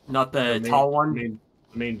building? Not the tall one? The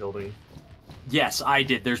main building. Yes, I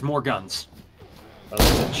did. There's more guns.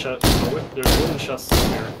 There's a chest. There's wooden chests in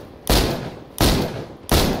here.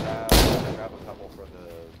 Grab a couple for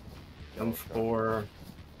the yellow truck. M4.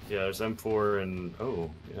 Yeah, there's M4 and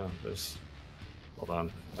yeah, there's. Hold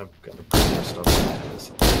on, I've got to put more stuff.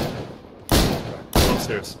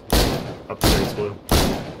 Upstairs, Bliw.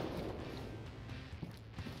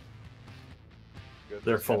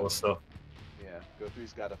 They're full of stuff. Yeah,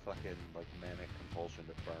 Gothi's got a fucking like manic compulsion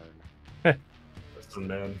to burn. Listen,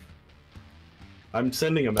 man. I'm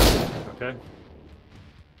sending them out. Okay.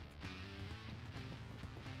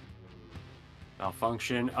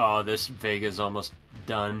 Malfunction. Oh, this Vega's almost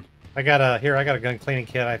done. I got a gun cleaning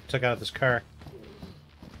kit I took out of this car.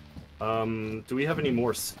 Do we have any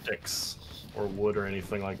more sticks or wood or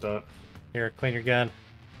anything like that? Here, clean your gun.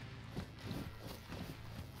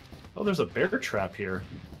 Oh, there's a bear trap here.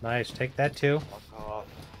 Nice, take that too. Fuck off.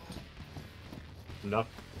 I'm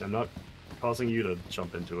not causing you to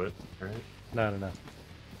jump into it, alright? No.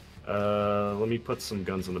 Let me put some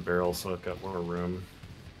guns in the barrel so I've got more room.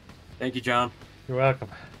 Thank you, John. You're welcome.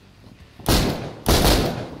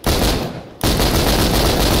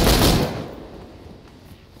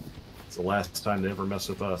 It's the last time they ever mess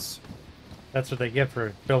with us. That's what they get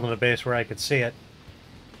for building a base where I could see it.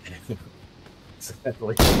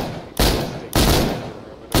 Exactly.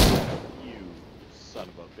 You son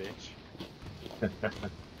of a bitch.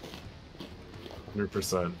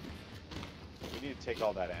 100%. We need to take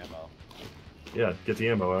all that ammo. Yeah, get the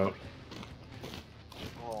ammo out.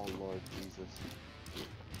 Oh Lord Jesus.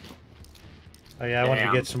 Oh yeah, I wanted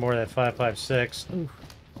to get some more of that 5.56.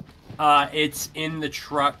 It's in the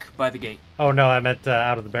truck by the gate. Oh no, I meant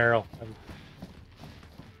out of the barrel.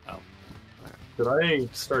 Oh. Should I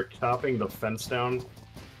start chopping the fence down?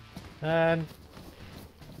 And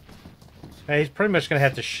he's pretty much gonna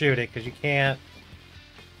have to shoot it because you can't.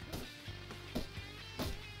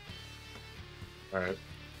 All right.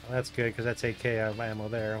 Well, that's good because that's AK ammo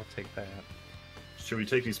there. I'll take that. Should we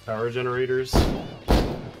take these power generators?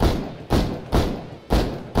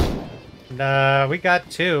 Nah, we got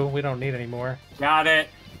 2. We don't need any more. Got it.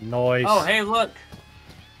 Noise. Oh, hey, look.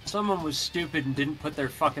 Someone was stupid and didn't put their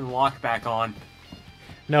fucking lock back on.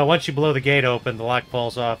 No, once you blow the gate open, the lock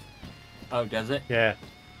falls off. Oh, does it? Yeah.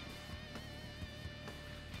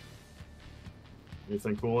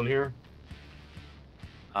 Anything cool in here?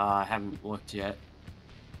 I haven't looked yet.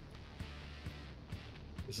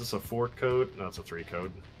 Is this a 4 code? No, it's a 3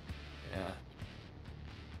 code. Yeah.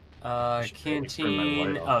 Should maybe turn my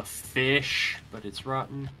Canteen light off. of fish, but it's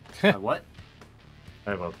rotten. What?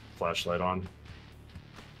 I have a flashlight on.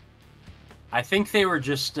 I think they were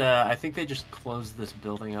just, I think they just closed this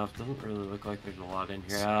building off. Doesn't really look like there's a lot in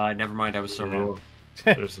here. Never mind, I was so wrong.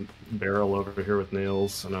 There's a barrel over here with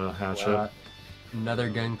nails and a hatchet. Another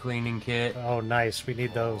gun cleaning kit. Oh, nice. We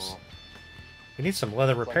need those. We need some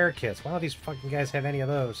leather repair kits. Why don't these fucking guys have any of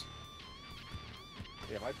those?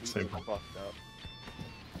 Yeah, my boots Same. are fucked up.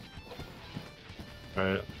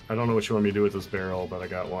 Alright, I don't know what you want me to do with this barrel, but I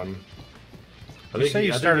got one. You say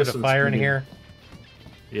you started a fire in here?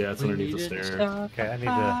 Yeah, it's underneath the stairs. Okay,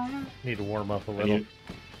 I need to warm up a little.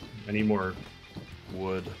 I need more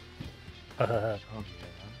wood.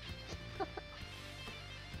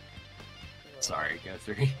 Sorry,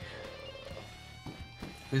 Guthrie.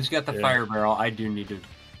 Who's got the Yeah. fire barrel? I do need to.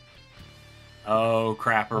 Oh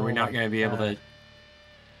crap! Are we Oh not my going to be able to?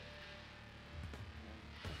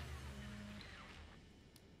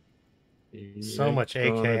 So much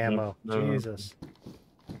AK ammo. No. Jesus.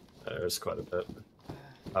 There's quite a bit.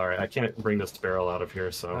 Alright, I can't bring this barrel out of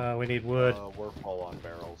here, so... We need wood. We're full on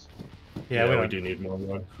barrels. Yeah, we we don't. do need more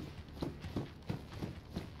wood.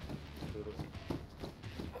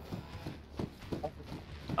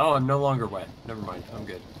 Oh, I'm no longer wet. Never mind. I'm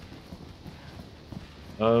good.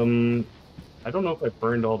 I don't know if I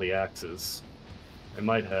burned all the axes. I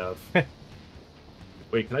might have.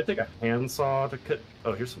 Wait, can I take a handsaw to cut...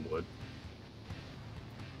 Oh, here's some wood.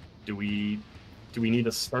 Do we need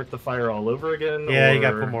to start the fire all over again? Yeah, or... you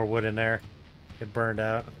gotta put more wood in there. It burned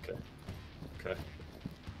out. Okay. Okay.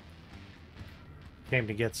 Came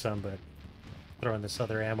to get some, but throwing this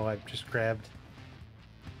other ammo I just grabbed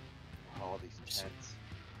All these tents.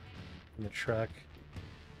 in the truck.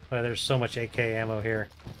 Oh, there's so much AK ammo here.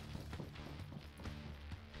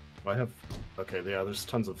 I have... Okay, yeah, there's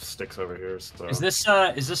tons of sticks over here, so... Is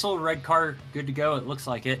this old red car good to go? It looks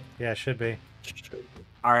like it. Yeah, it should be.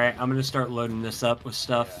 All right, I'm gonna start loading this up with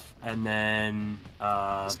stuff, and then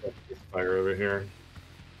Fire over here.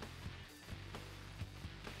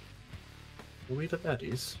 Are we the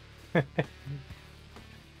baddies? it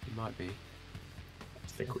might be. I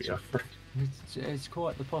think we are. It's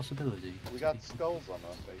quite the possibility. We got skulls on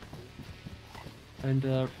us, basically. And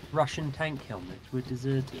a Russian tank helmet with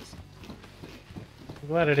deserters. I'm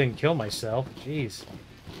glad I didn't kill myself. Jeez.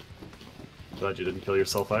 Glad you didn't kill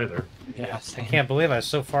yourself either. Yes. I can't believe I was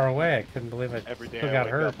so far away. I couldn't believe I Every day still I got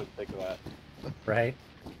wake hurt. up and think of that. Right?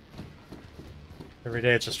 Every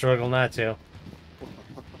day it's a struggle not to.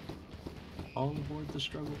 All aboard the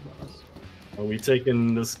struggle bus. Are we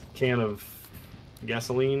taking this can of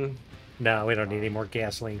gasoline? No, we don't need any more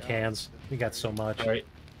gasoline cans. We got so much. Alright.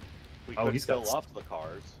 We Oh, could he's fill got- up the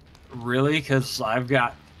cars. Really? Because I've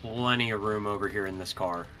got plenty of room over here in this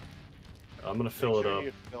car. I'm gonna fill Make it sure up.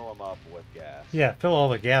 you fill them up with gas. Yeah, fill all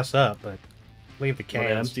the gas up, but leave the I'm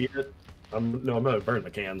gonna cans. empty it. No, I'm gonna burn the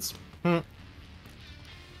cans. Hmm.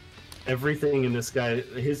 Everything in this guy,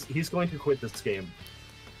 he's going to quit this game.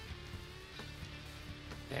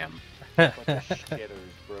 Damn. A bunch of shitters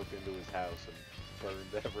broke into his house and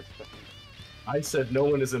burned everything. I said no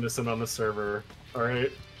one is innocent on the server.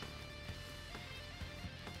 Alright?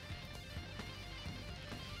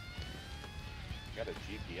 Got a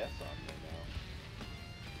GPS on me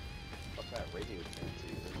now. What's that radio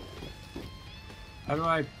transceiver? How do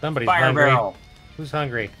I Somebody's fire hungry. barrel? Who's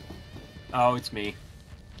hungry? Oh, it's me.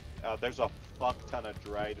 There's a fuck ton of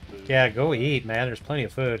dried food Yeah, go eat, man. There's plenty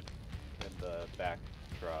of food. in the back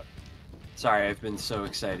truck. Sorry, I've been so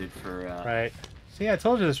excited for. Right. See, I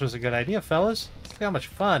told you this was a good idea, fellas. Look how much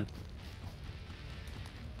fun.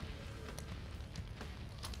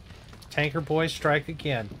 Tanker boys strike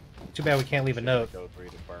again. Too bad we can't leave a note. Code for you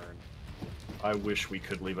to burn. I wish we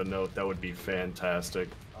could leave a note. That would be fantastic.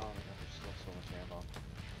 Oh my god, there's still so much ammo.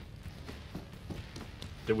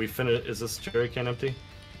 Did we finish? Is this jerry can empty?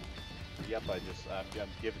 Yep, I'm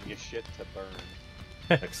giving you shit to burn.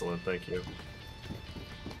 Excellent, thank you.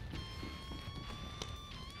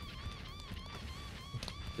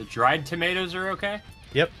 The dried tomatoes are okay?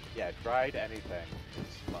 Yep. Yeah, dried anything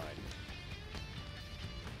is fine.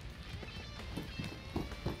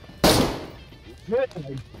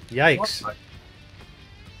 Yikes.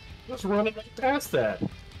 Just running right past that.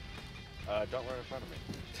 Don't run in front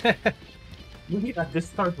of me. You need to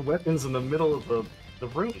discharge weapons in the middle of the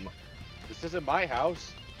room. This isn't my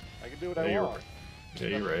house. I can do what I you're want. right. Yeah,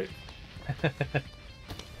 you're right.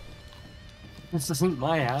 This isn't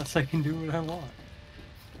my house. I can do what I want.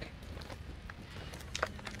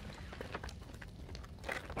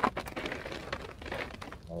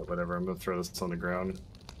 Alright, whatever, I'm gonna throw this on the ground.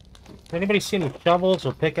 Anybody see any shovels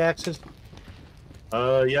or pickaxes?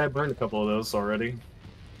 Yeah, I burned a couple of those already.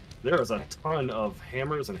 There is a ton of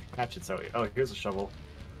hammers and hatchets out here. Oh, here's a shovel.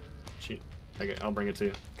 Cheat. Okay, I'll bring it to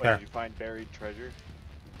you. Wait, There. did you find buried treasure?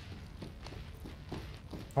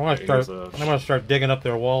 I want to Here's start. a- I'm gonna start digging up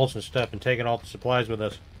their walls and stuff and taking all the supplies with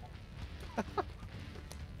us.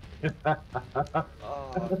 Oh,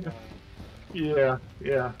 God. Yeah,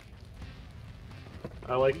 yeah.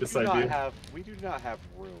 I like this idea. We do not have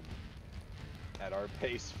room at our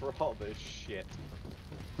base for all this shit.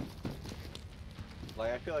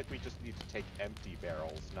 Like, I feel like we just need to take empty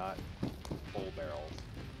barrels, not full barrels.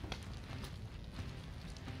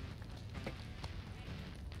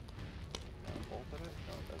 Bolted it?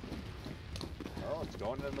 No, it doesn't. Oh, it's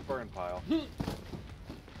going in the burn pile.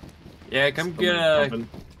 Yeah, Something-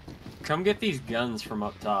 come get these guns from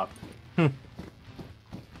up top.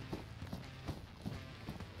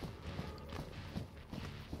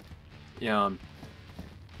 Yeah, I'm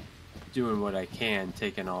doing what I can,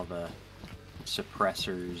 taking all the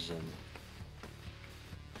suppressors and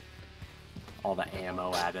all the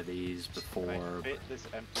ammo out of these before. Can I fit this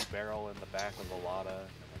empty barrel in the back of the Lada and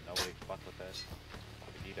then nobody fuck with it?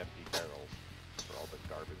 We need empty barrels for all the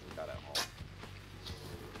garbage we got at home.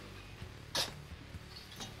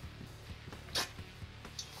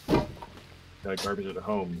 Got garbage at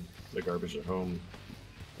home. The garbage at home.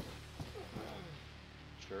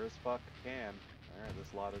 Sure as fuck can. Alright,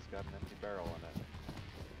 this Lada's got an empty barrel in it.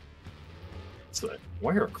 So,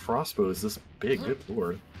 why are crossbows this big? Good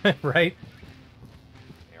lord. Right?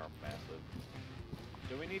 They are massive.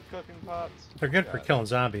 Do we need cooking pots? They're good for Got it. killing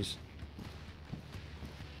zombies.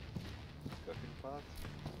 Cooking pots?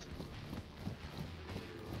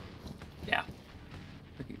 Yeah.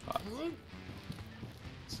 Cooking pots.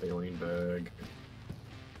 Saline bag.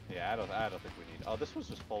 Yeah, I don't think we need. Oh, this was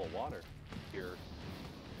just full of water. Here.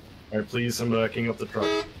 Alright, please, I'm backing up the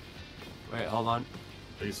truck. Wait, hold on.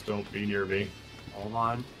 Please don't be near me. Hold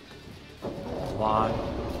on. Hold on.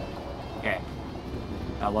 Okay.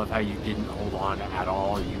 I love how you didn't hold on at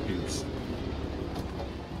all, you goose.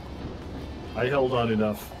 I held on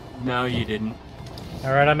enough. No, you didn't.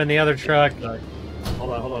 All right, I'm in the other truck.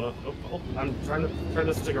 Hold on. Oh, I'm trying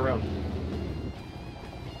to stick around.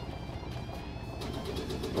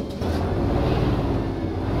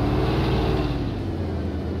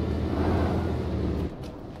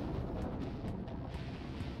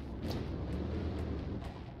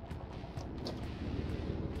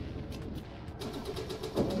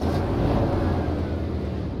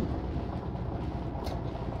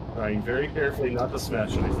 Trying very carefully not to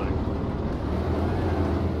smash anything.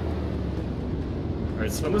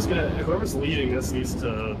 Alright, so I'm just gonna, whoever's leading this needs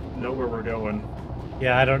to know where we're going.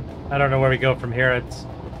 Yeah, I don't know where we go from here.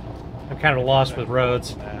 I'm kind of lost with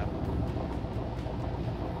roads. That's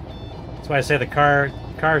why I say the car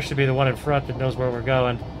should be the one in front that knows where we're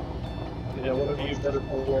going. Yeah, one of you better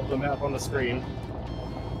pull up the map on the screen.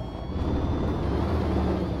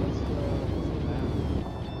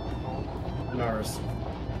 And ours.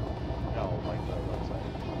 No, like the website.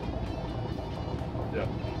 Yeah.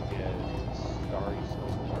 Yeah, Starry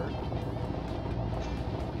Silver.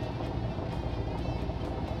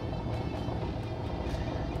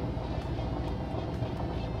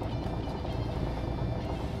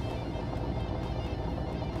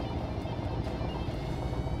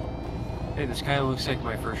 Hey, this kind of looks like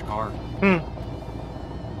my first car. I'm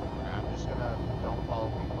just gonna don't follow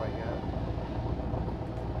me quite yet.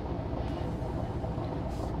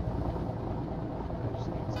 I just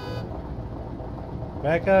need to-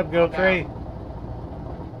 Back up, go tree.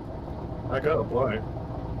 Back up, why?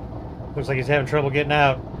 Looks like he's having trouble getting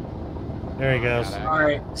out. There he goes.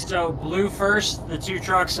 Alright, so Bliw first, the two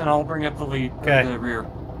trucks, and I'll bring up the lead, or Okay. the rear.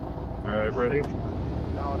 Alright, ready?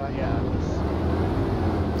 No, not yet. I'm just...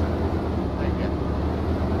 Thank you.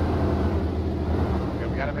 Okay,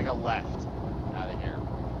 we gotta make a left out of here.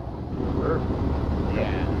 Sure.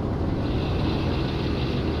 Yeah.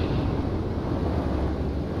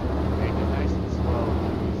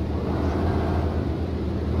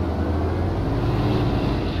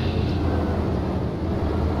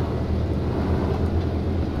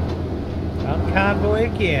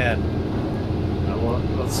 convoy again.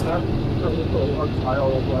 Let's not throw the log pile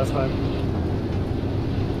like last time.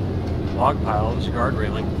 Log pile is guard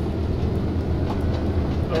railing.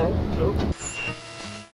 Oh,